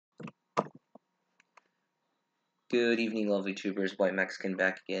Good evening, lovely tubers. White Mexican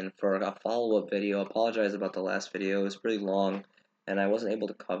back again for a follow-up video. I apologize about the last video. It was pretty long, and I wasn't able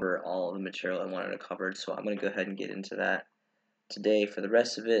to cover all of the material I wanted to cover, so I'm going to go ahead and get into that today. For the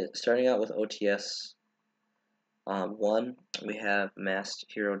rest of it, starting out with OTS 1, we have Masked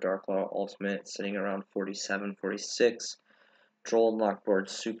Hero Darklaw Ultimate sitting around 47, 46. Droll Lockboard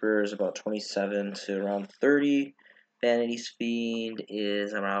Super is about 27 to around 30. Vanity's Fiend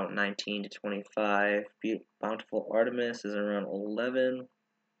is around 19 to 25. Bountiful Artemis is around 11.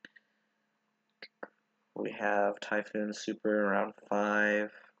 We have Typhoon Super around 5.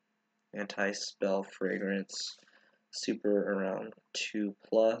 Anti-Spell Fragrance Super around 2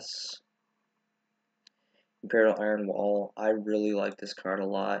 plus. Imperial Iron Wall, I really like this card a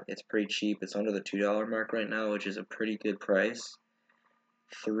lot. It's pretty cheap. It's under the $2 mark right now, which is a pretty good price.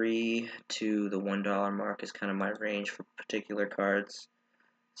 3 to the $1 mark is kind of my range for particular cards,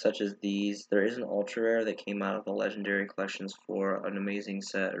 such as these. There is an ultra rare that came out of the legendary collections for an amazing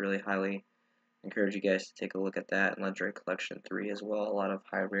set. I really highly encourage you guys to take a look at that. And legendary collection 3 as well. A lot of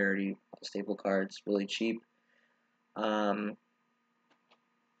high rarity staple cards, really cheap.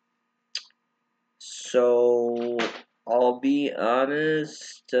 So I'll be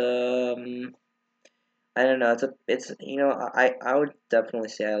honest. I don't know. It's I would definitely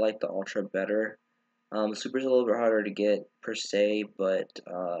say I like the Ultra better. Super's a little bit harder to get per se, but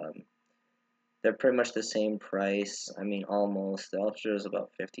they're pretty much the same price. I mean, almost. The Ultra is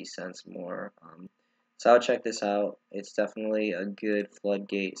about 50 cents more. So I'll check this out. It's definitely a good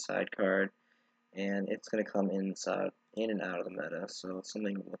floodgate side card, and it's gonna come in and out of the meta. So it's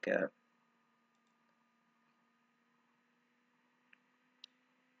something to look at.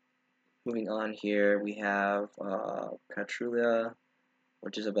 Moving on here, we have Catrulia,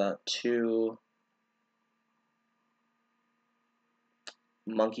 which is about 2.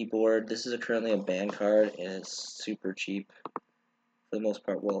 Monkey Board. This is currently a ban card, and it's super cheap for the most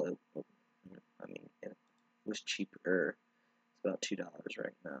part. Well, it was cheaper. It's about $2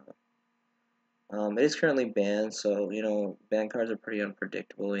 right now. It is currently banned, so ban cards are pretty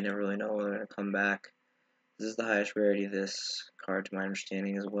unpredictable. You never really know when they're gonna come back. This is the highest rarity of this card, to my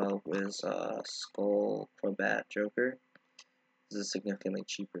understanding, as well, was Skull Crobat Joker. This is significantly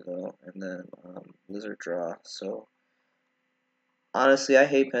cheaper though, and then Lizard Draw. So honestly, I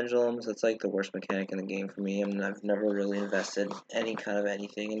hate pendulums. It's like the worst mechanic in the game for me. I've never really invested any kind of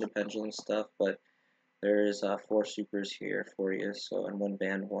anything into pendulum stuff, but there's 4 supers here for you, so, and 1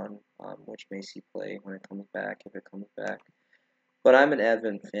 banned one, which may see play when it comes back, if it comes back. But I'm an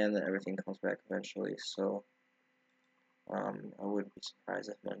advent fan that everything comes back eventually, so I wouldn't be surprised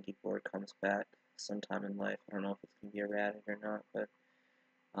if Monkey Board comes back sometime in life. I don't know if it's going to be erratic or not, but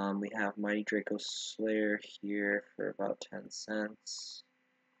we have Mighty Draco Slayer here for about 10 cents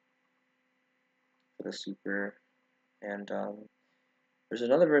for the super, and there's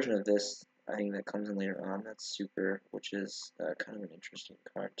another version of this, I think, that comes in later on that's super, which is kind of an interesting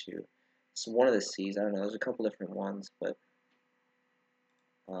card too. It's one of the C's, I don't know, there's a couple different ones, but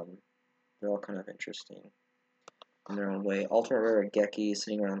they're all kind of interesting in their own way. Ultimate Rare Geki is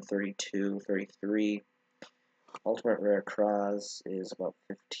sitting around 32, 33. Ultimate Rare Kraz is about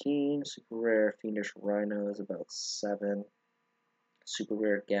 15. Super Rare Fiendish Rhino is about 7. Super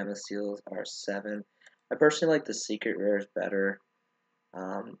Rare Gamma Seals are 7. I personally like the Secret Rares better.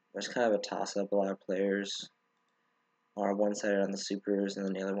 There's kind of a toss-up. A lot of players are one-sided on the Supers, and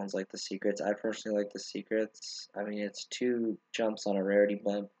then the other ones like the Secrets. I personally like the Secrets. I mean, it's 2 jumps on a rarity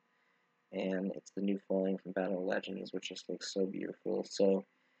bump, and it's the new foiling from Battle of Legends, which just looks so beautiful. So,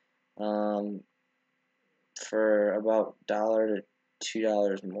 for about $1 to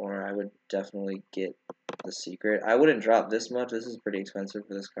 $2 more, I would definitely get the Secret. I wouldn't drop this much. This is pretty expensive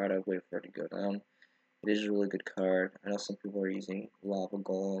for this card. I'd wait for it to go down. It is a really good card. I know some people are using Lava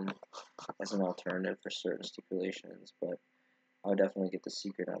Golem as an alternative for certain stipulations, but I would definitely get the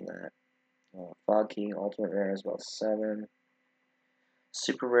Secret on that. Fog King Ultimate Rare is about 7.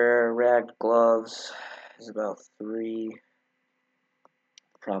 Super Rare Ragged Gloves is about 3.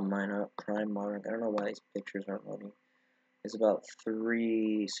 Prime Monarch, I don't know why these pictures aren't loading, is about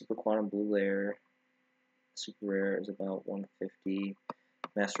 3. Super Quantum Blue Layer Super Rare is about 150.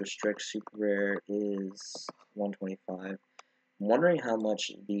 Master Strict Super Rare is 125. I'm wondering how much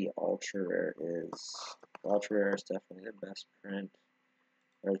the Ultra Rare is. The Ultra Rare is definitely the best print,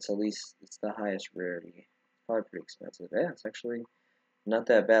 or it's the highest rarity. It's probably pretty expensive. Yeah, it's actually not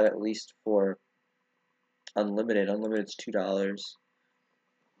that bad, at least for Unlimited. Unlimited's $2.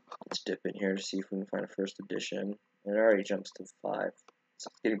 Let's dip in here to see if we can find a first edition. And it already jumps to 5. So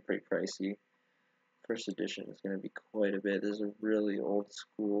it's getting pretty pricey. First edition is going to be quite a bit. This is a really old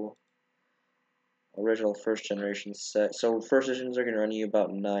school original first generation set. So first editions are going to run you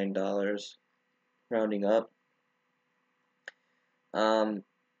about $9, rounding up.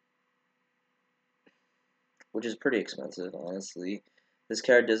 Which is pretty expensive, honestly. This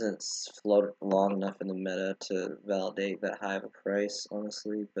card doesn't float long enough in the meta to validate that high of a price,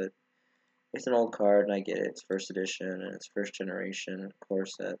 honestly, but it's an old card, and I get it. It's first edition, and it's first generation core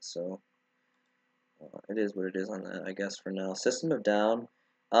set, so it is what it is on that, I guess, for now. System of Down.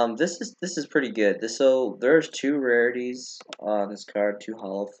 This is pretty good. So there's two rarities on this card, two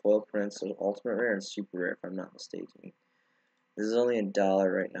hollow foil prints, so ultimate rare and super rare, if I'm not mistaken. This is only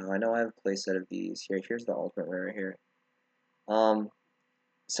 $1 right now. I know I have a playset of these. Here's the ultimate rare right here.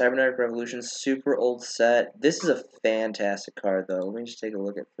 Cybernetic Revolution, super old set. This is a fantastic card, though. Let me just take a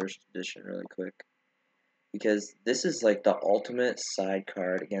look at first edition really quick, because this is like the ultimate side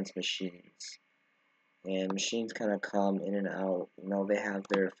card against machines. And machines kind of come in and out. You know, they have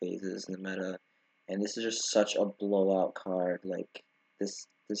their phases in the meta, and this is just such a blowout card. Like this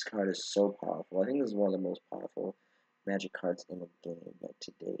card is so powerful. I think this is one of the most powerful Magic cards in the game, like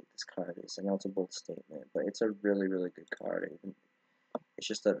to date. This card is. I know it's a bold statement, but it's a really, really good card. It's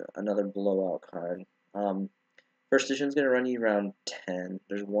just another blowout card. First edition is going to run you around 10.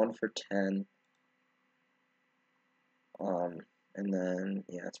 There's one for 10. And then,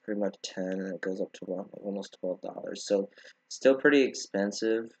 yeah, it's pretty much 10, and it goes up to almost $12. So, still pretty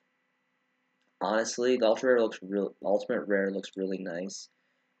expensive. Honestly, the ultimate rare looks really nice,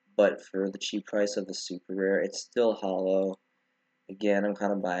 but for the cheap price of the super rare, it's still hollow. Again, I'm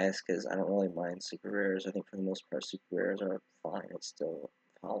kind of biased because I don't really mind super rares. I think for the most part, super rares are fine. It's still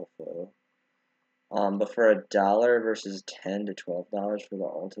hollow foil. But for $1 versus $10 to $12 for the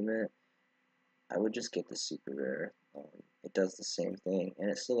ultimate, I would just get the super rare. It does the same thing, and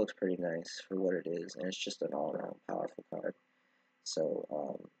it still looks pretty nice for what it is, and it's just an all-around powerful card. So,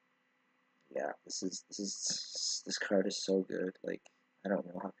 yeah, this card is so good. Like, I don't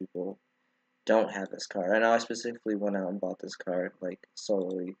know how people don't have this card. I know I specifically went out and bought this card, like,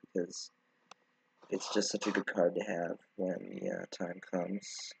 solely because it's just such a good card to have when the time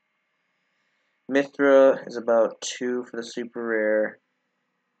comes. Mithra is about 2 for the super rare.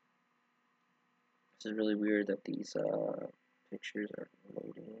 This is really weird that these pictures are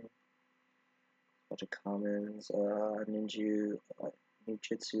loading. Bunch of commons. Ninjutsu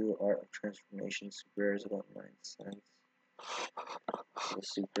Art of Transformation super rare is about 9 cents. The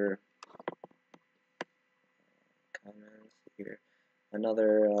super commons here.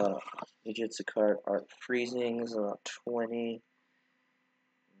 Another Ninjutsu card, Art Freezing, is about 20.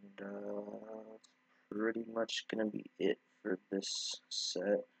 And pretty much gonna be it for this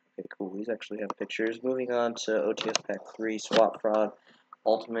set. Okay, cool. These actually have pictures. Moving on to OTS Pack 3, Swap Fraud.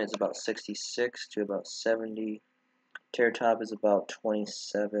 Ultimate is about 66 to about 70. Terror Top is about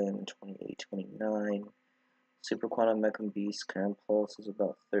 27, 28, 29. Super Quantum Mechan Beast Current Pulse is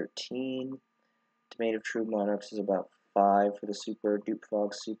about 13. Domain of True Monarchs is about 5 for the Super. Dupe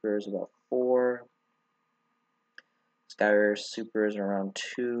Fog Super is about 4. Skyrare Super is around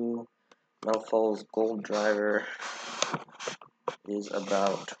 2. Melfall's Gold Driver is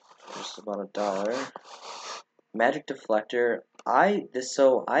about $1. Magic Deflector. I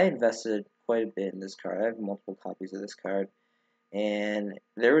invested quite a bit in this card. I have multiple copies of this card, and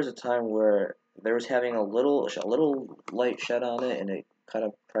there was a time where there was having a little light shed on it, and it kind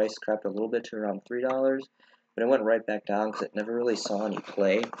of price crept a little bit to around $3, but it went right back down because it never really saw any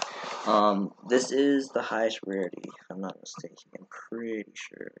play. This is the highest rarity, if I'm not mistaken. I'm pretty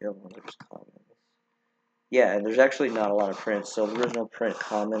sure. The other ones are just commons. Yeah, and there's actually not a lot of prints. So the original print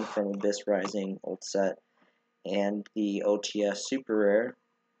common from Abyss Rising old set, and the OTS super rare.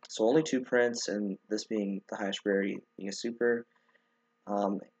 So only 2 prints, and this being the highest rarity, being a super.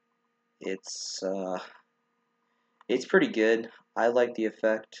 It's pretty good. I like the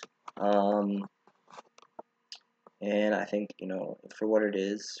effect. And I think, you know, for what it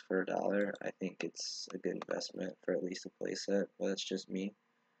is, for $1, I think it's a good investment for at least a playset. Well, that's just me.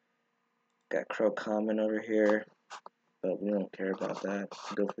 Got Crow Common over here, but we don't care about that.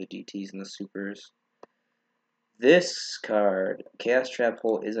 Go for the DTs and the supers. This card, Chaos Trap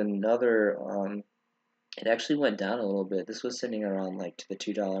Hole, is another, it actually went down a little bit. This was sitting around, like, to the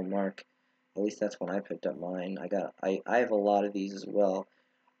 $2 mark. At least that's when I picked up mine. I have a lot of these as well.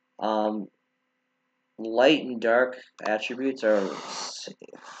 Light and dark attributes are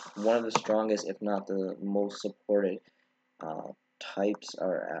one of the strongest, if not the most supported types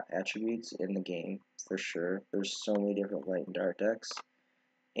or attributes in the game, for sure. There's so many different light and dark decks.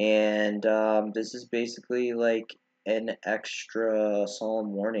 And this is basically like an extra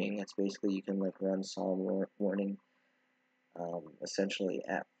Solemn Warning. It's basically you can like run Solemn Warning essentially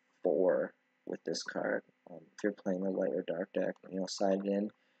at 4 with this card. If you're playing a light or dark deck, you know, sided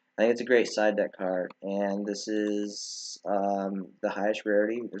in. I think it's a great side deck card, and this is the highest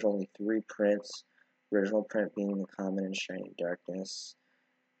rarity. There's only 3 prints. Original print being the common and shiny darkness.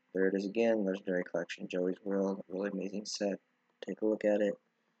 There it is again, Legendary Collection, Joey's World, really amazing set. Take a look at it.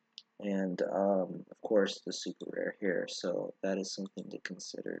 And of course the super rare here, so that is something to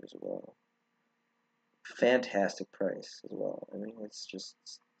consider as well. Fantastic price as well. I mean, it's just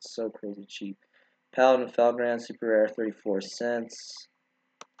so crazy cheap. Paladin Felgrand, super rare, 34 cents.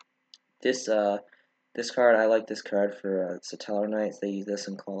 This card, I like this card for Satellar Knights. They use this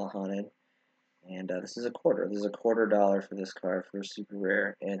in Call of Haunted. And this is a quarter. This is a $quarter for this card for super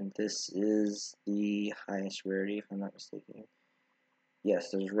rare. And this is the highest rarity, if I'm not mistaken. Yes,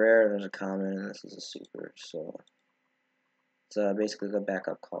 there's rare, there's a common, and this is a super. So it's basically the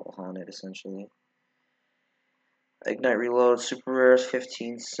backup Call of Haunted, essentially. Ignite Reload, super rare is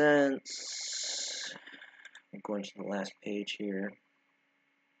 15 cents. I'm going to the last page here.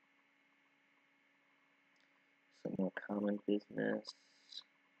 Some more common business.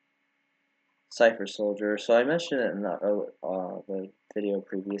 Cypher Soldier. So I mentioned it in the video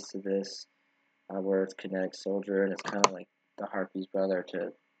previous to this, where it's Kinetic Soldier, and it's kind of like the Harpy's brother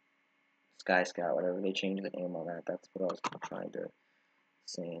to Sky Scout, whatever. They changed the name on that. That's what I was trying to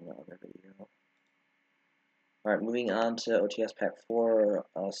say in the other video. Alright, moving on to OTS Pack 4.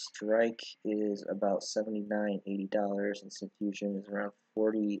 Strike is about $79, $80, and Symphusion is around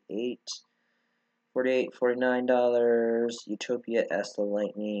 $48, $49. Utopia S the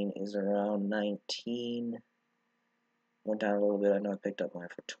Lightning is around $19. Went down a little bit. I know I picked up mine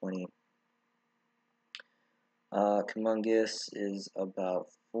for $20. Humongous is about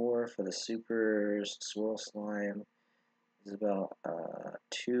 $4 for the supers. Swirl Slime is about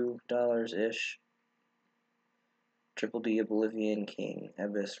 $2-ish. Triple D Oblivion King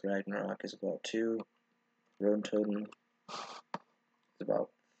Abyss Ragnarok is about $2. Road Totem is about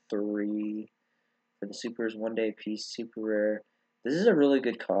 $3. For the supers, 1 day piece, super rare. This is a really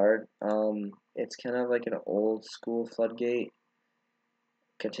good card. It's kind of like an old school Floodgate,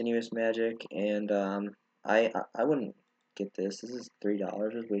 continuous magic, and I wouldn't get this. This is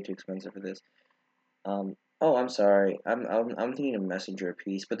 $3. It's way too expensive for this. Oh, I'm sorry. I'm thinking of Messenger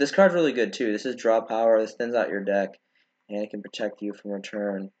piece, but this card's really good too. This is draw power. This thins out your deck, and it can protect you from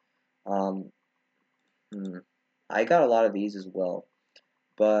return. I got a lot of these as well,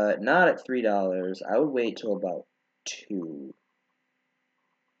 but not at $3. I would wait till about $2.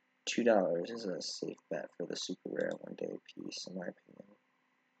 $2 is a safe bet for the super rare 1 day piece, in my opinion.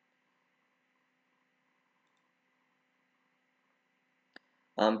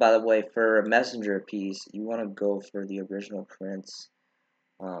 By the way, for a messenger piece, you want to go for the original prints,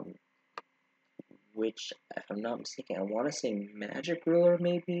 which, if I'm not mistaken, I want to say Magic Ruler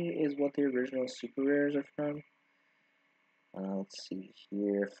maybe is what the original super rares are from. Let's see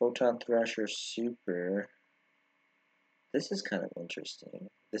here, Photon Thrasher Super. This is kind of interesting.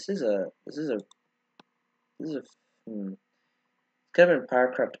 It's kind of been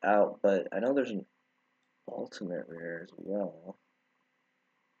power crept out, but I know there's an ultimate rare as well.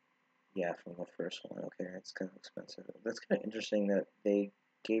 Yeah, from the first one. Okay, it's kind of expensive. That's kind of interesting that they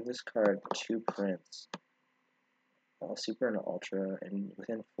gave this card 2 prints, Super and Ultra, and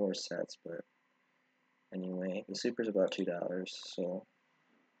within 4 sets. But anyway, the Super's about $2, so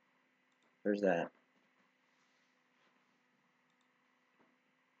there's that.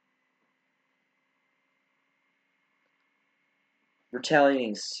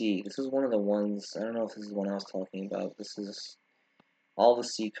 Retaliating Sea. This is one of the ones. I don't know if this is the one I was talking about. This is all the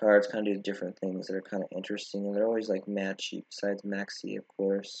C cards kind of do different things that are kind of interesting, and they're always like mad cheap, besides Maxi, of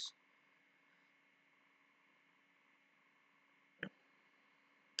course.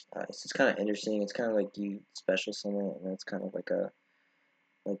 It's just kind of interesting. It's kind of like you special summon, and it's kind of like a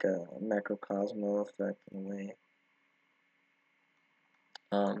macrocosmo effect in a way.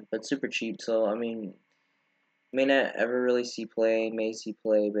 But super cheap. So I mean, may not ever really see play, may see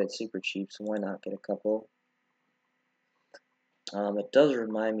play, but it's super cheap. So why not get a couple? It does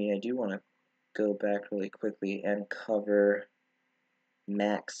remind me, I do want to go back really quickly and cover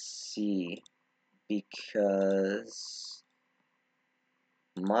Max C, because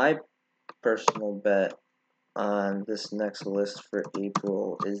my personal bet on this next list for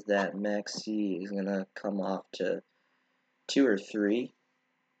April is that Max C is going to come off to 2 or 3.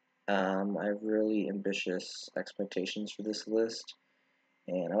 I have really ambitious expectations for this list,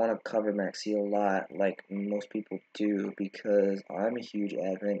 and I want to cover Max C a lot, like most people do, because I'm a huge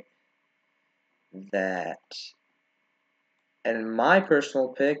advocate that, and my personal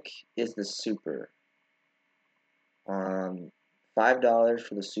pick is the Super. $5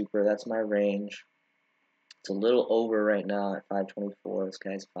 for the super. That's my range. It's a little over right now at 524. This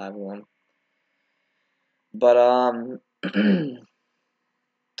guy's 5-1. But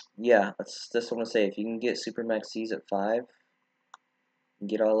yeah, that's what I'm gonna say. If you can get Super Maxis at 5,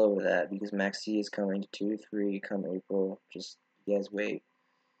 get all over that because Maxi is coming to 2, 3 come April. Just you guys wait.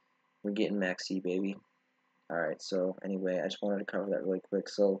 We're getting Maxi, baby. Alright, so anyway, I just wanted to cover that really quick.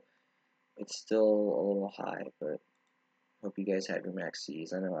 So it's still a little high, but hope you guys have your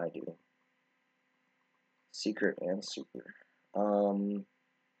Maxis. I know I do. Secret and super.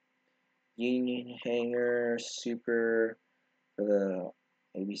 Union hanger super for the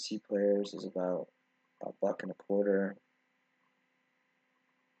ABC players is about $1.25.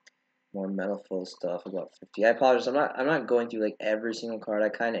 More metal full stuff about 50. I apologize. I'm not going through like every single card. I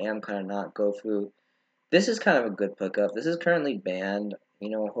kind of am, kind of not. Go through. This is kind of a good pickup. This is currently banned. You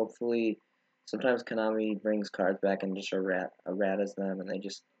know, hopefully, sometimes Konami brings cards back and just erratas them, and they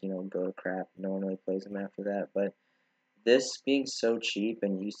just go to crap. No one really plays them after that. But this being so cheap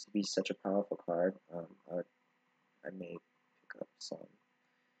and used to be such a powerful card, I may pick up some.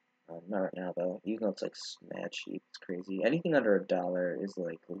 Not right now though. Even though it's like mad cheap, it's crazy. Anything under $1 is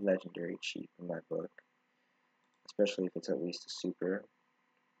like legendary cheap in my book, especially if it's at least a super.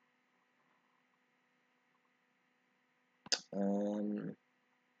 It's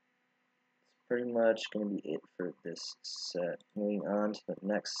pretty much gonna be it for this set. Moving on to the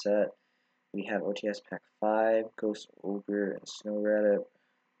next set, we have OTS Pack 5, Ghost Ogre and Snow Rabbit.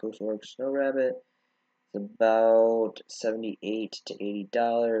 Ghost Ogre, Snow Rabbit. It's about $78 to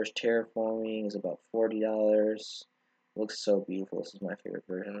 $80. Terraforming is about $40. Looks so beautiful. This is my favorite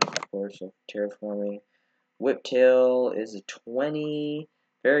version, of course, of Terraforming. Whiptail is a 20.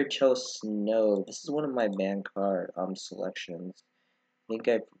 Fairy Chill Snow. This is one of my banned card selections. I think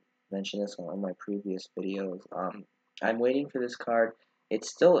I've mentioned this on my previous videos. I'm waiting for this card. It's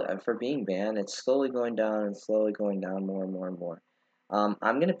still, for being banned, it's slowly going down and slowly going down more and more and more. I'm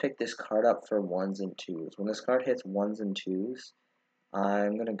going to pick this card up for 1s and 2s. When this card hits 1s and 2s,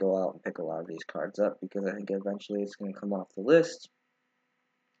 I'm going to go out and pick a lot of these cards up because I think eventually it's going to come off the list.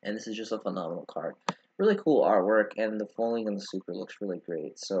 And this is just a phenomenal card. Really cool artwork, and the foiling and the super looks really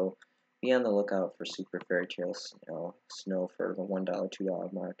great. So be on the lookout for Super Fairy Tale Snow for the $1,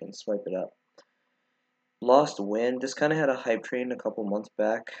 $2 mark and swipe it up. Lost Wind. This kind of had a hype train a couple months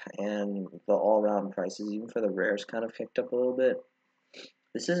back, and the all-around prices, even for the rares, kind of kicked up a little bit.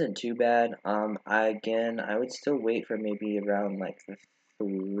 This isn't too bad. I would still wait for maybe around like the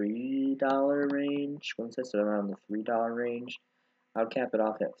 $3 range. Once it's around the $3 range, I would cap it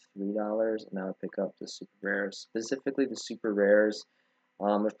off at $3, and I would pick up the super rares. Specifically, the super rares.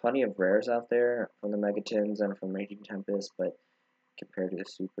 There's plenty of rares out there from the Megatons and from Raging Tempest, but compared to the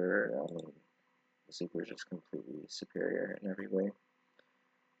super, I mean, the super is just completely superior in every way.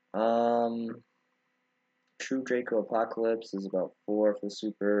 True Draco Apocalypse is about 4 for the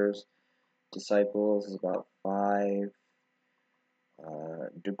supers. Disciples is about 5.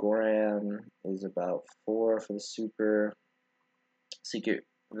 Degoran is about 4 for the super. Secret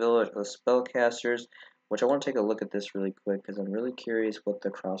Village of Spellcasters, which I want to take a look at this really quick because I'm really curious what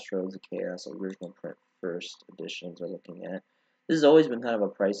the Crossroads of Chaos original print first editions are looking at. This has always been kind of a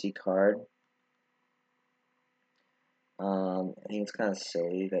pricey card. I think it's kind of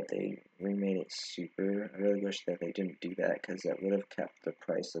silly that they remade it super. I really wish that they didn't do that because that would have kept the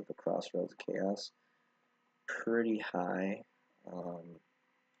price of the Crossroads of Chaos pretty high.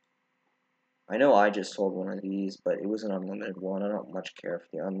 I know I just sold one of these, but it was an unlimited one. I don't much care for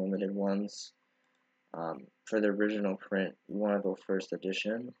the unlimited ones. For the original print, you want to go first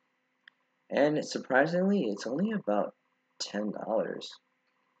edition. And surprisingly, it's only about $10,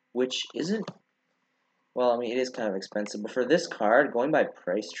 which isn't, well, I mean, it is kind of expensive, but for this card, going by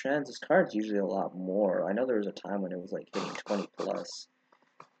price trends, this card's usually a lot more. I know there was a time when it was like hitting 20 plus.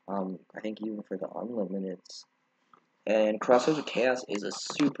 I think even for the unlimiteds. And Crossroads of Chaos is a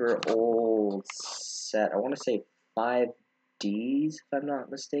super old set. I want to say 5Ds, if I'm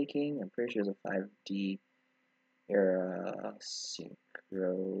not mistaken. I'm pretty sure it's a 5D era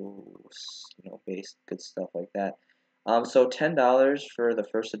synchro, based good stuff like that. So $10 for the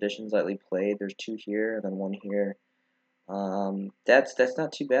first editions lightly played. There's 2 here and then 1 here. That's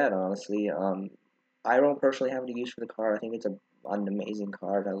not too bad, honestly. I don't personally have any use for the card. I think it's an amazing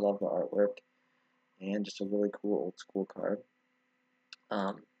card. I love the artwork and just a really cool old school card.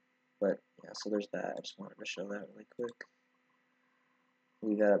 But yeah, so there's that. I just wanted to show that really quick.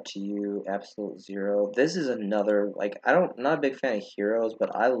 Leave that up to you. Absolute Zero. This is another, like, I'm not a big fan of heroes,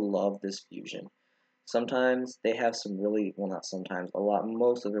 but I love this fusion. Sometimes they have some really, well, not sometimes,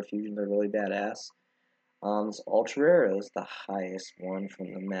 most of their fusions are really badass. This Ultra Rare is the highest one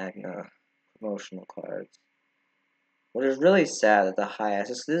from the Magna promotional cards. Which is really sad that the highest.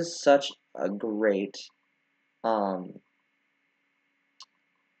 This is such a great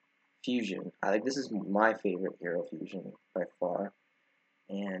fusion. I think this is my favorite hero fusion by far,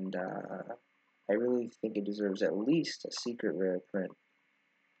 and I really think it deserves at least a secret rare print.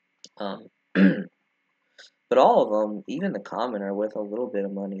 But all of them, even the common, are worth a little bit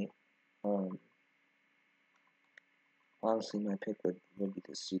of money. Honestly, my pick would be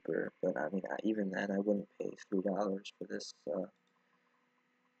the super, but I mean, even then, I wouldn't pay $3 for this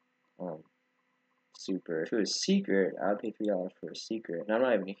super. If it was secret, I would pay $3 for a secret. And I'm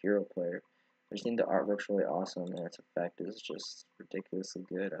not even a hero player. I just think the artwork's really awesome, and its effect is just ridiculously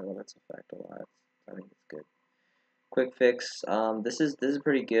good. I love its effect a lot. I think it's good. Quick fix. This is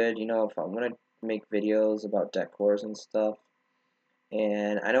pretty good. You know, if I'm gonna make videos about deck cores and stuff,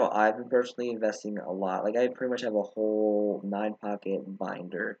 and I know I've been personally investing a lot. Like I pretty much have a whole 9-pocket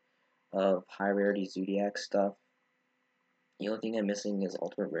binder of high rarity Zodiac stuff. The only thing I'm missing is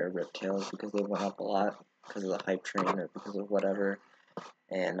Ultimate Rare Riptails because they went up a lot because of the hype train or because of whatever.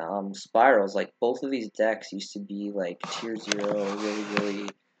 And Spirals, like both of these decks used to be like tier 0, really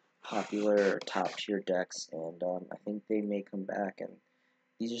popular top tier decks, and I think they may come back. And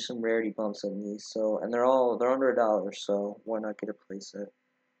these are some rarity bumps on these. So and they're under $1, so why not get a playset?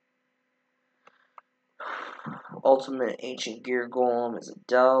 Ultimate Ancient Gear Golem is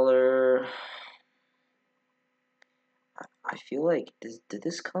 $1. I feel like this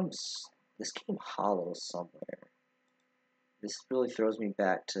came hollow somewhere. This really throws me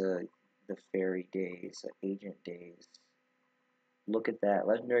back to the fairy days, agent days. Look at that,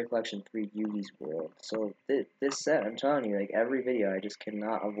 Legendary Collection 3 Yugi's World. So this set, I'm telling you, like every video, I just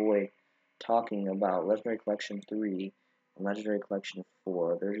cannot avoid talking about Legendary Collection 3 and Legendary Collection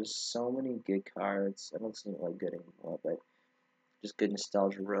 4. There's just so many good cards. I don't seem like good anymore, but just good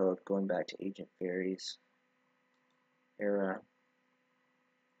nostalgia road, going back to Agent Fairies era.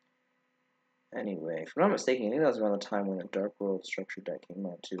 Anyway, if I'm not mistaken, I think that was around the time when the Dark World structure deck came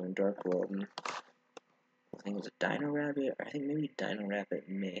out too. In Dark World, and I think it was a Dino Rabbit, or I think maybe Dino Rabbit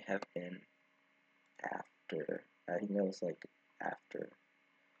may have been after. I think that was like after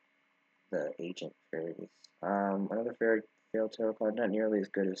the Agent Fairies. Another Fairy Tale Tarot card, not nearly as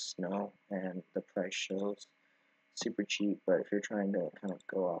good as Snow, and the price shows. Super cheap, but if you're trying to kind of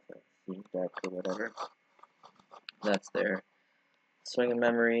go off a theme deck or whatever, that's there. Swing of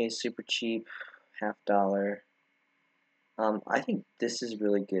Memory, super cheap, $50. I think this is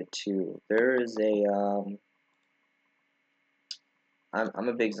really good too. There is a I'm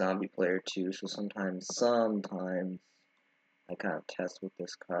a big zombie player too, so sometimes I kind of test with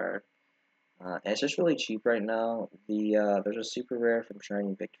this card. And it's just really cheap right now. There's a super rare from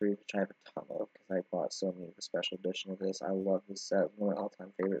Shining Victory, which I have a ton of because I bought so many of the special edition of this. I love this set, one of my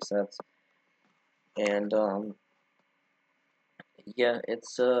all-time favorite sets. And yeah,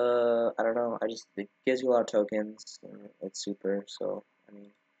 it's I don't know. It gives you a lot of tokens. And it's super, so I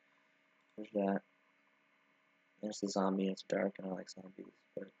mean, there's that. And it's a zombie. And it's dark, and I like zombies,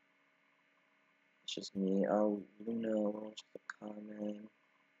 but it's just me. Oh, no, just a comment.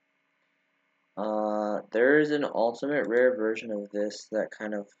 There is an ultimate rare version of this that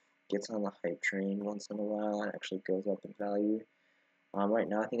kind of gets on the hype train once in a while and actually goes up in value. Right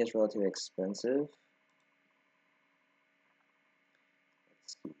now I think it's relatively expensive.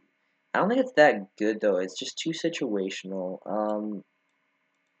 Let's see. I don't think it's that good though. It's just too situational.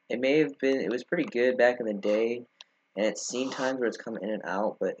 It was pretty good back in the day, and it's seen times where it's come in and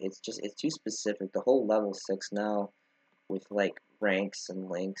out, but it's too specific. The whole level 6 now, with like ranks and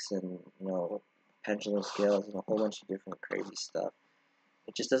links and pendulum scales and a whole bunch of different crazy stuff.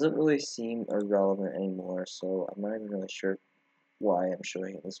 It just doesn't really seem irrelevant anymore, so I'm not even really sure why I'm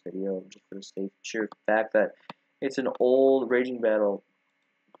showing it in this video, just for the sheer fact that it's an old Raging Battle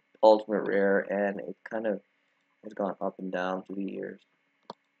Ultimate Rare, and it kind of has gone up and down through the years.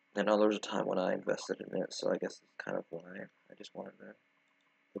 I know there was a time when I invested in it, so I guess it's kind of why I just wanted to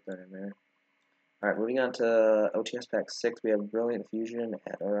put that in there. Alright, moving on to OTS Pack 6, we have Brilliant Fusion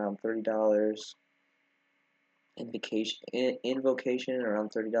at around $30. Invocation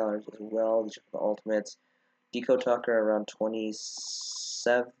around $30 as well. These are the ultimates. Deco Tucker around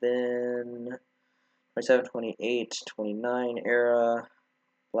 27, 28, 29 era.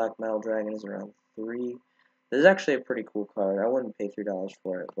 Black Metal Dragon is around 3. This is actually a pretty cool card. I wouldn't pay $3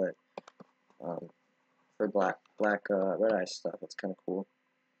 for it, but for black red eye stuff, it's kind of cool.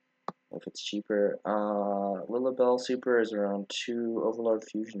 If it's cheaper, Lilibel Super is around 2. Overlord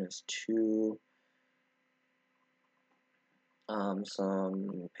Fusion is 2.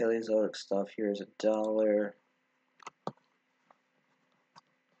 Some Paleozoic stuff here is $1.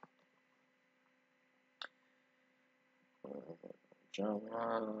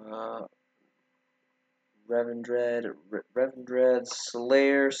 Revendred,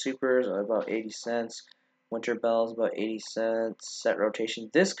 Slayer, Supers are about 80 cents. Winter Bells about 80 cents. Set Rotation.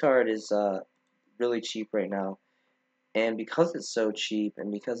 This card is really cheap right now. And because it's so cheap,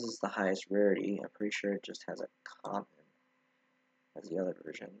 and because it's the highest rarity, I'm pretty sure it just has a common as the other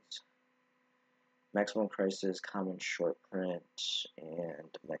versions. Maximum Crisis, Common Short Print,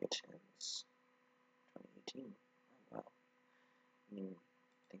 and Megatins. 2018. Oh, wow. I didn't even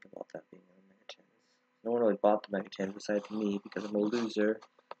think about that being on Megatins. No one really bought the Megatins besides me because I'm a loser.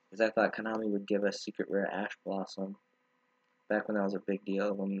 Because I thought Konami would give us Secret Rare Ash Blossom. Back when that was a big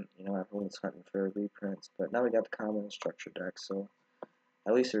deal, when everyone was hunting for reprints. But now we got the common structure deck, so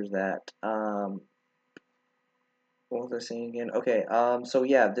at least there's that. What was I saying again? Okay, so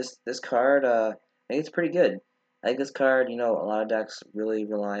yeah, this card, I think it's pretty good. I think this card, a lot of decks really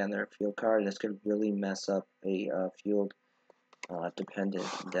rely on their field card, and this could really mess up a field dependent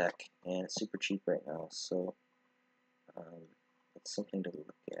deck, and it's super cheap right now, so it's something to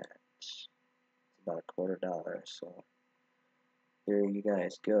look at. It's about $0.25, so there you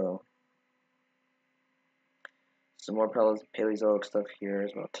guys go. Some more Paleozoic stuff here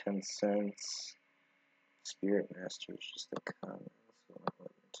is about 10 cents. Spirit Master is just a common, so I'm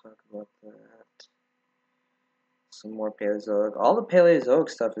going to talk about that. Some more Paleozoic. All the Paleozoic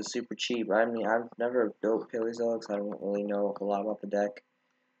stuff is super cheap. I mean, I've never built Paleozoics. I don't really know a lot about the deck.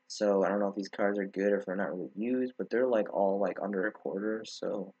 So I don't know if these cards are good or if they're not really used, but they're like all like under $0.25,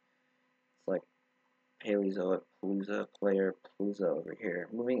 so it's like Paleozoic Palooza, Player Palooza over here.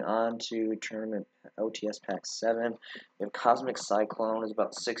 Moving on to Tournament OTS Pack 7. We have Cosmic Cyclone is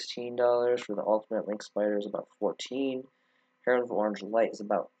about $16. For the Ultimate Link Spider is about $14. Herald of Orange Light is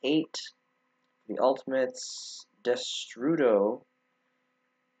about $8. The Ultimates Destrudo.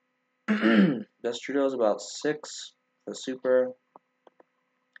 Destrudo is about $6. The Super.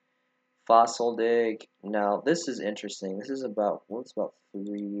 Fossil Dig. Now this is interesting. This is about about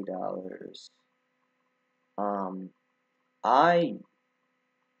 $3. I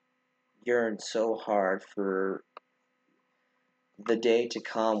yearn so hard for the day to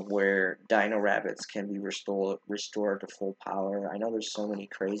come where Dino Rabbits can be restored to full power. I know there's so many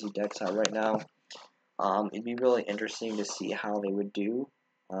crazy decks out right now. It'd be really interesting to see how they would do.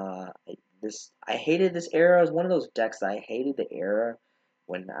 I hated this era. It was one of those decks that I hated the era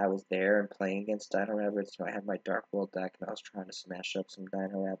when I was there and playing against Dino Rabbits. I had my Dark World deck and I was trying to smash up some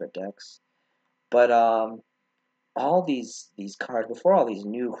Dino Rabbit decks. But all these cards before all these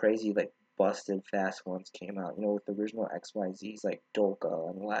new crazy like busted fast ones came out, with the original XYZs like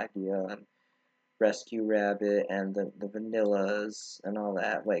Dolka and Lagia and Rescue Rabbit and the vanillas and all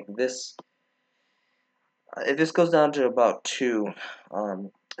that. Like this, if this goes down to about 2, I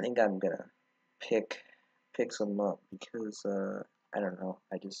think I'm gonna pick some up because I don't know.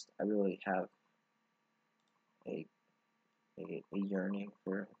 I really have a yearning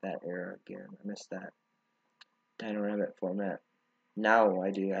for that era again. I miss that Dino Rabbit format. Now I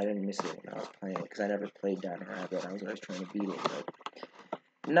do. I didn't miss it when I was playing it because I never played Dino Rabbit. I was always trying to beat it, but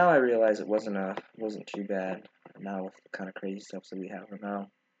now I realize it wasn't too bad. Now with the kind of crazy stuff that we have now.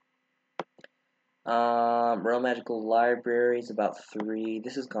 Royal Magical Library is about $3.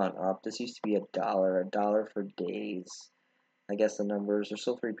 This has gone up. This used to be $1 for days. I guess the numbers, there's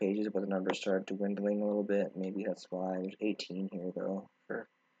still 3 pages, but the numbers started dwindling a little bit. Maybe that's why. There's 18 here though for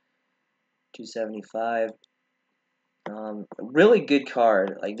 $2.75. Really good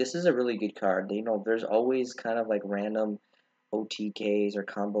card. Like this is a really good card. There's always kind of like random OTKs or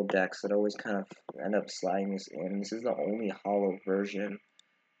combo decks that always kind of end up sliding this in. This is the only hollow version,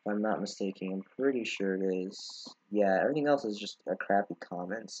 if I'm not mistaken. I'm pretty sure it is. Yeah, everything else is just a crappy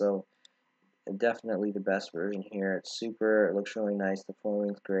common. So definitely the best version here. It's super. It looks really nice. The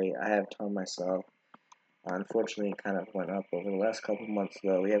foiling's great. I have a ton myself. Unfortunately, it kind of went up over the last couple months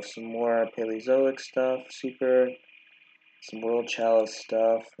though. We have some more Paleozoic stuff. Super. Some World Chalice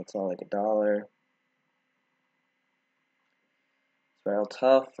stuff. That's all like $1. Spiral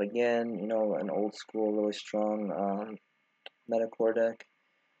Tough, again, an old school, really strong Metacore deck.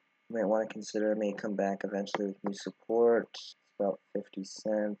 You might want to consider. It may come back eventually with new support. It's about 50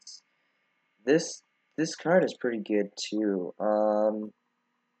 cents. This card is pretty good too.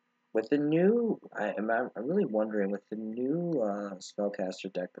 With the new, I'm really wondering with the new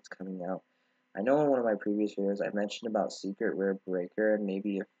Spellcaster deck that's coming out. I know in one of my previous videos I mentioned about Secret Rare Breaker, and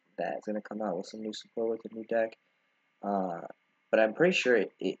maybe if that's going to come out with some new support with the new deck. But I'm pretty sure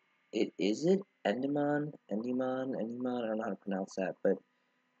it isn't Endimon, I don't know how to pronounce that, but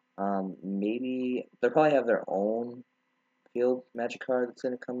maybe they'll probably have their own field magic card that's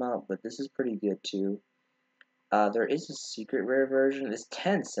gonna come out, but this is pretty good too. There is a secret rare version. It's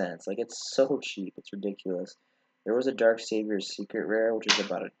 10 cents. Like, it's so cheap. It's ridiculous. There was a Dark Savior's secret rare, which is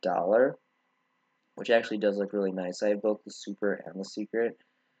about $1, which actually does look really nice. I have both the super and the secret.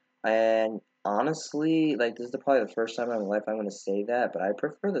 And honestly, like, this is probably the first time in my life I'm going to say that, but I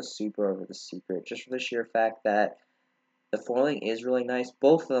prefer the super over the secret, just for the sheer fact that the foiling is really nice.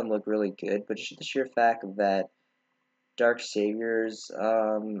 Both of them look really good, but just the sheer fact that Dark Saviors,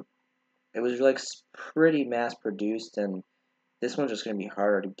 it was like pretty mass produced, and this one's just going to be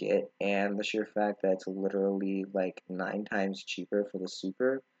harder to get, and the sheer fact that it's literally like 9 times cheaper for the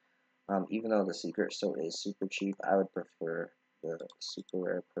super, even though the secret still is super cheap, I would prefer the super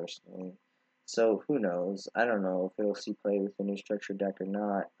rare personally. So who knows? I don't know if it'll see play with the new structure deck or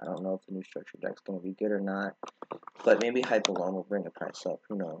not. I don't know if the new structure deck's going to be good or not, but maybe hype alone will bring the price up.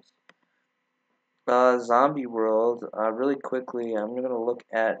 Who knows? Zombie World, really quickly, I'm going to look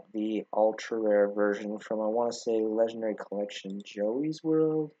at the ultra rare version from, I want to say, Legendary Collection Joey's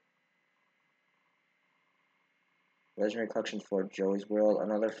World. Legendary Collection for Joey's World,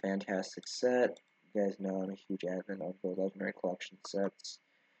 another fantastic set. You guys know I'm a huge advocate of the Legendary Collection sets.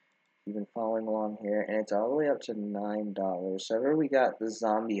 You've been following along here, and it's all the way up to $9. So here we got the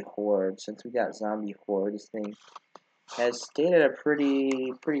Zombie Horde. Since we got Zombie Horde, this thing has stayed at a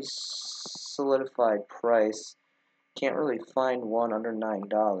pretty solidified price. Can't really find one under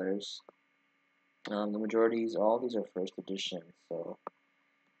 $9. The majorities, all these are first edition, so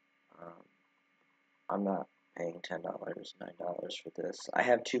I'm not paying $10, $9 for this. I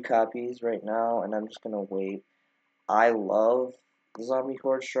have 2 copies right now, and I'm just gonna wait. I love the Zombie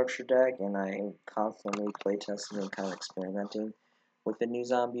Horde structure deck, and I'm constantly playtesting and kind of experimenting with the new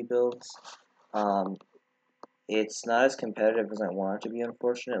zombie builds. It's not as competitive as I want it to be,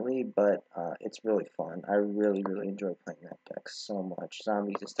 unfortunately, but it's really fun. I really enjoy playing that deck so much.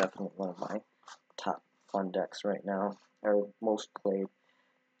 Zombies is definitely one of my top fun decks right now, or most played.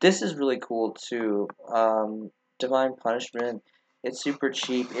 This is really cool too. Divine Punishment. It's super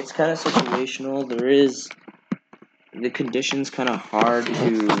cheap. It's kind of situational. The conditions kind of hard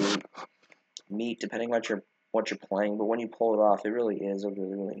to meet depending on what you're playing, but when you pull it off, it really is a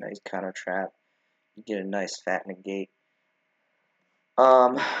really nice counter trap. You get a nice fat negate.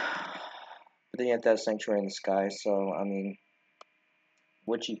 But then you have that Sanctuary in the Sky, so I mean,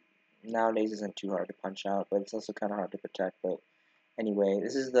 which nowadays isn't too hard to punch out, but it's also kind of hard to protect. But anyway,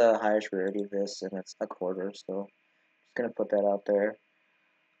 this is the highest rarity of this, and it's a quarter, so just gonna put that out there.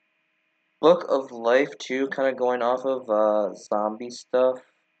 Book of Life too, kind of going off of zombie stuff.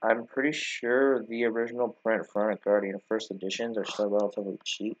 I'm pretty sure the original print Front Guardian first editions are still relatively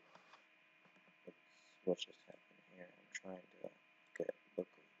cheap. What's just happening here? I'm trying to get Book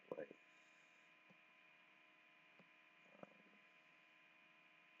of Life.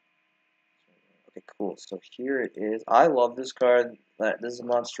 Okay, cool. So here it is. I love this card. This is a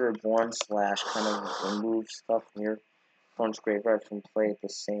Monster Reborn / kind of remove stuff from your opponent's graveyard from play at the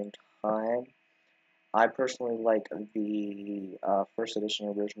same time. I personally like the first edition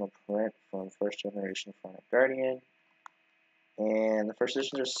original print from first generation Front Guardian. And the first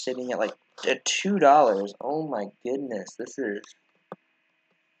editions are sitting at like $2. Oh my goodness, this is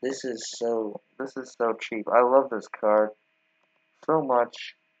so cheap. I love this card so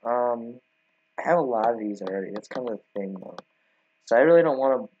much. I have a lot of these already. That's kind of the thing, though. So I really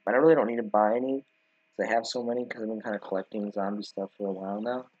don't need to buy any, because I have so many, because I've been kind of collecting zombie stuff for a while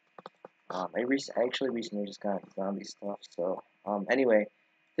now. I actually recently just got zombie stuff, so, anyway,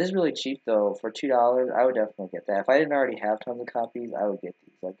 this is really cheap, though. For $2, I would definitely get that. If I didn't already have tons of copies, I would get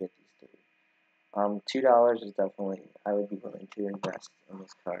these. I'd get these three. $2 is definitely, I would be willing to invest in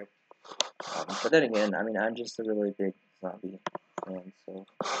this card. But then again, I mean, I'm just a really big zombie fan, so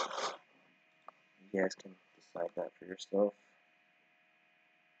you guys can decide that for yourself.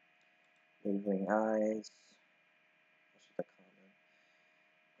 Wavering Eyes.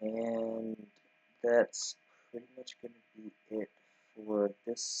 And that's pretty much going to be it for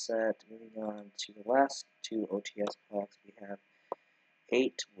this set. Moving on to the last 2 OTS packs, we have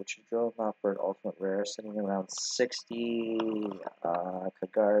 8, which is Drone Mopper Ultimate Rare, sitting around 60.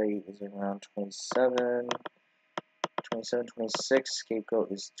 Kagari is around 27. 27, 26.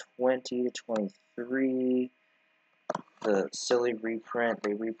 Scapegoat is 20 to 23. The silly reprint,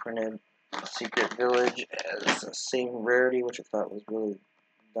 they reprinted Secret Village as the same rarity, which I thought was really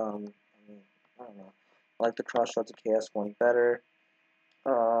dumb. I mean, I don't know. I like the Crossroads of Chaos one better.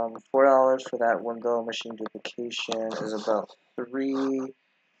 $4 for that one, though. Machine Duplication is about 3.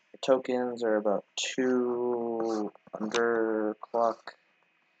 The tokens are about 2 underclock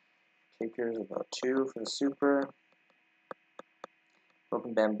takers, about 2 for the super.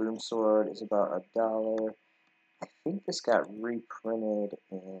 Broken Bamboo Sword is about $1. I think this got reprinted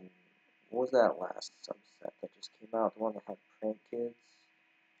in, what was that last subset that just came out? The one that had Prank Kids?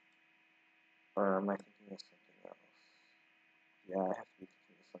 Or am I thinking of something else? Yeah, I have to be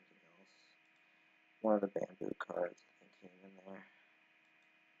thinking of something else. One of the bamboo cards, I think, came in there.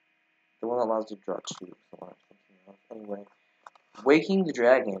 The one that allows you to draw 2 is the one I'm thinking of. Anyway, Waking the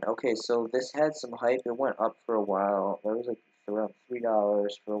Dragon. Okay, so this had some hype. It went up for a while. It was like around $3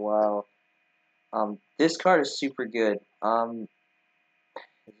 for a while. This card is super good. Is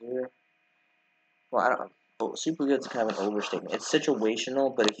there? Well, I don't know. Well, super good is kind of an overstatement. It's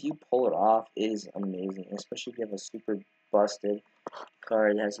situational, but if you pull it off, it is amazing. Especially if you have a super busted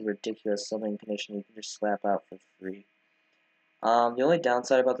card that has a ridiculous summoning condition you can just slap out for free. The only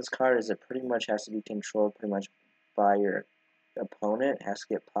downside about this card is it pretty much has to be controlled pretty much by your opponent. It has to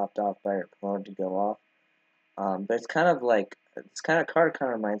get popped off by your opponent to go off. But it's kind of like, this kind of card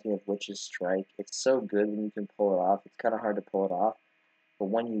kind of reminds me of Witch's Strike. It's so good when you can pull it off. It's kind of hard to pull it off, but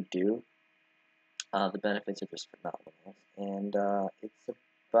when you do, the benefits are just phenomenal. And it's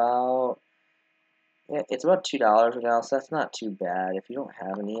about, yeah, it's about $2 right now, so that's not too bad. If you don't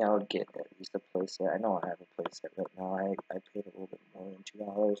have any, I would get at least a playset. I know I have a playset right now. I paid a little bit more than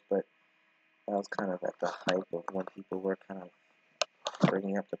 $2, but that was kind of at the hype of when people were kind of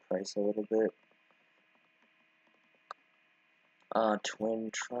bringing up the price a little bit.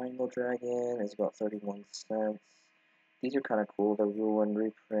 Twin Triangle Dragon is about 31 cents. These are kind of cool. The Ruin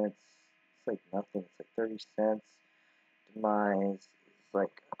reprints, it's like nothing. It's like 30 cents. Demise is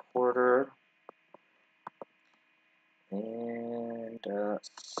like a quarter. And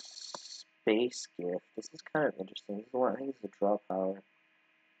Space Gift. This is kind of interesting. This is the one, I think this is a draw power.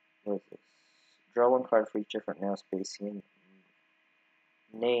 What is this? Draw 1 card for each different Neo-Spacian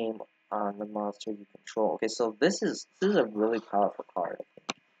name on the monster you control. Okay, so this is a really powerful card, I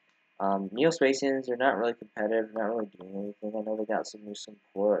think. Neo-Spacians are not really competitive, not really doing anything. I know they got some new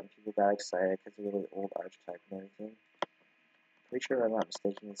support, and people got excited because they're really old archetype and everything. Pretty sure if I'm not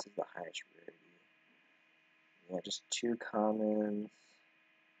mistaken, this is the highest rarity. Yeah, just 2 commons,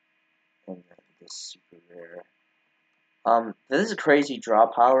 and then this super rare. This is a crazy draw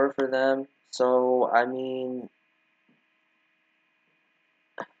power for them, so, I mean,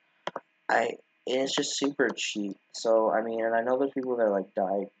 it's just super cheap. So, I mean, and I know there's people that are, like,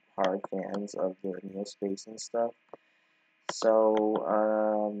 die-hard fans of the Neo-Space and stuff.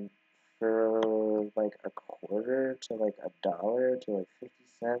 So, for, like, a quarter to, like, $1 to, like, 50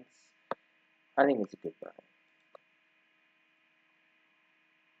 cents, I think it's a good buy.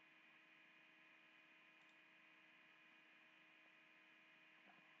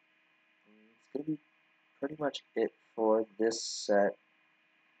 It's going to be pretty much it for this set.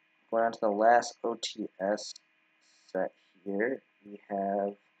 Going on to the last OTS set here, we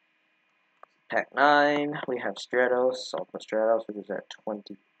have Pack 9, we have Stratos, Ultimate Stratos, which is at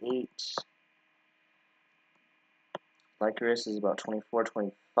 28. Lycaris is about 24,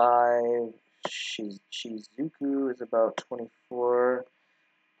 25. Shizuku is about 24.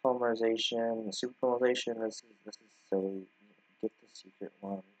 Polymerization, Super Polymerization, this is silly. Get the secret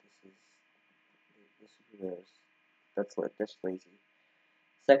one. This is that's lazy.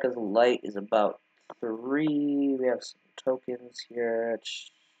 Second Light is about 3. We have some tokens here.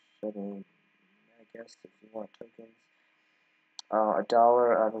 I mean, I guess if you want tokens. $1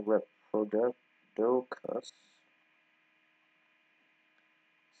 on Reprodocus.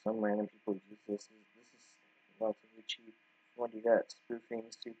 Some random people use this. This is relatively cheap. What do you got? Spoofing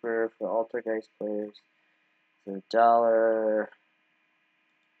Super for Altergeist players. It's $1.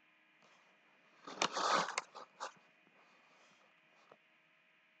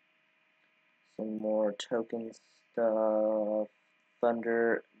 Some more token stuff.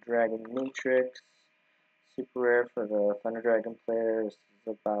 Thunder Dragon Matrix. Super rare for the Thunder Dragon players.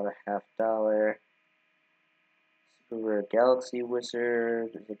 This is about $0.50. Super rare Galaxy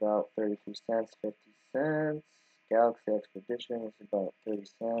Wizard is about 33 cents, 50 cents. Galaxy Expedition is about 30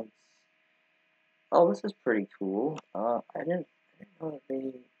 cents. Oh, this is pretty cool. I didn't know that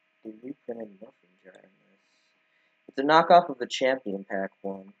they reprinted Muffin Jar in this. It's a knockoff of the Champion Pack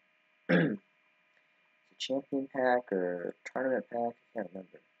one. It's a Champion Pack or Tournament Pack, I can't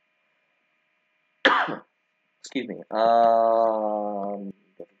remember. Excuse me.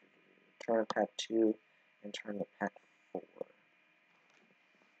 Tournament Pack 2 and Tournament Pack 4.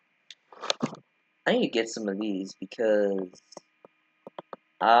 I need to get some of these because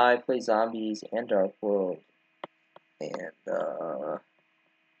I play Zombies and Dark World, and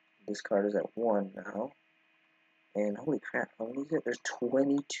This card is at 1 now. And holy crap, how many is it? There's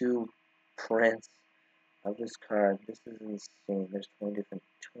 22 prints of this card. This is insane. There's 22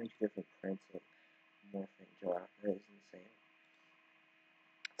 different prints of Morphing Giraffe. That is insane.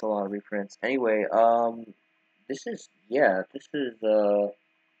 It's a lot of reprints. Anyway, this is,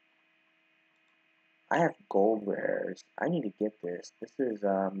 I have gold rares. I need to get this. This is,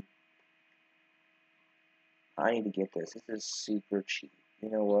 I need to get this. This is super cheap. You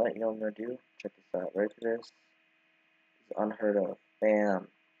know what? You know what I'm gonna do? Check this out. Ready for this? This is unheard of. Bam. I'm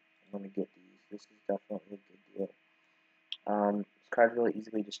gonna get these. This is definitely a good deal. This card's really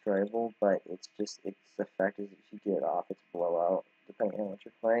easily destroyable, but it's its effect is if you get it off, it's blowout, depending on what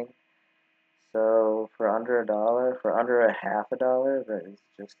you're playing. So for under $1, for under a half a dollar, that is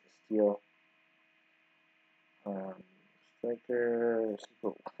just a steal. Striker,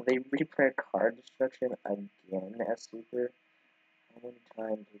 super. They reprint card destruction again as super. How many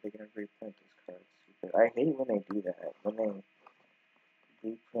times are they gonna reprint this card super? I hate when they do that. When they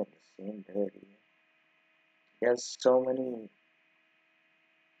reprint the same rarity. He has so many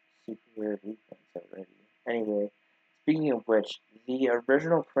super rare reprints already. Anyway, speaking of which, the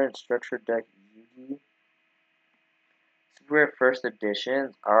original print structure deck Yugioh super rare first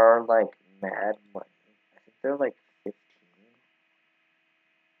editions are like mad money. I think they're like 15.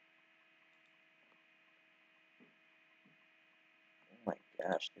 Oh my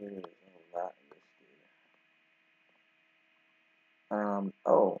gosh, there is a lot of this dude.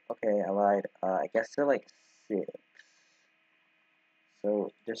 Oh, okay, I lied. I guess they're like 6.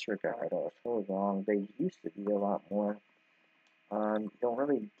 So disregard. I was totally wrong. They used to be a lot more. You don't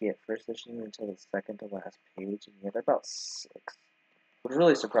really get first edition until the second to last page, and yeah, they're about 6. Which is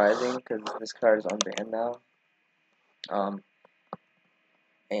really surprising because this card is unbanned now.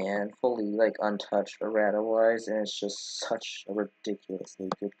 And fully like untouched errata wise, and it's just such a ridiculously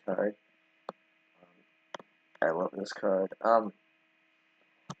good card. I love this card.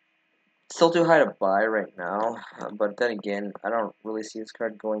 Still too high to buy right now, but then again, I don't really see this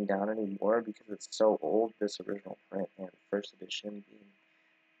card going down anymore because it's so old, this original print, and first edition being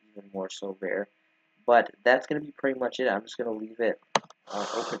even more so rare. But that's going to be pretty much it. I'm just going to leave it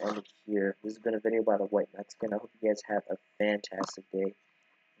open-ended here. This has been a video by the White Mexican. I hope you guys have a fantastic day.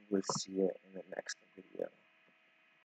 We'll see you in the next video.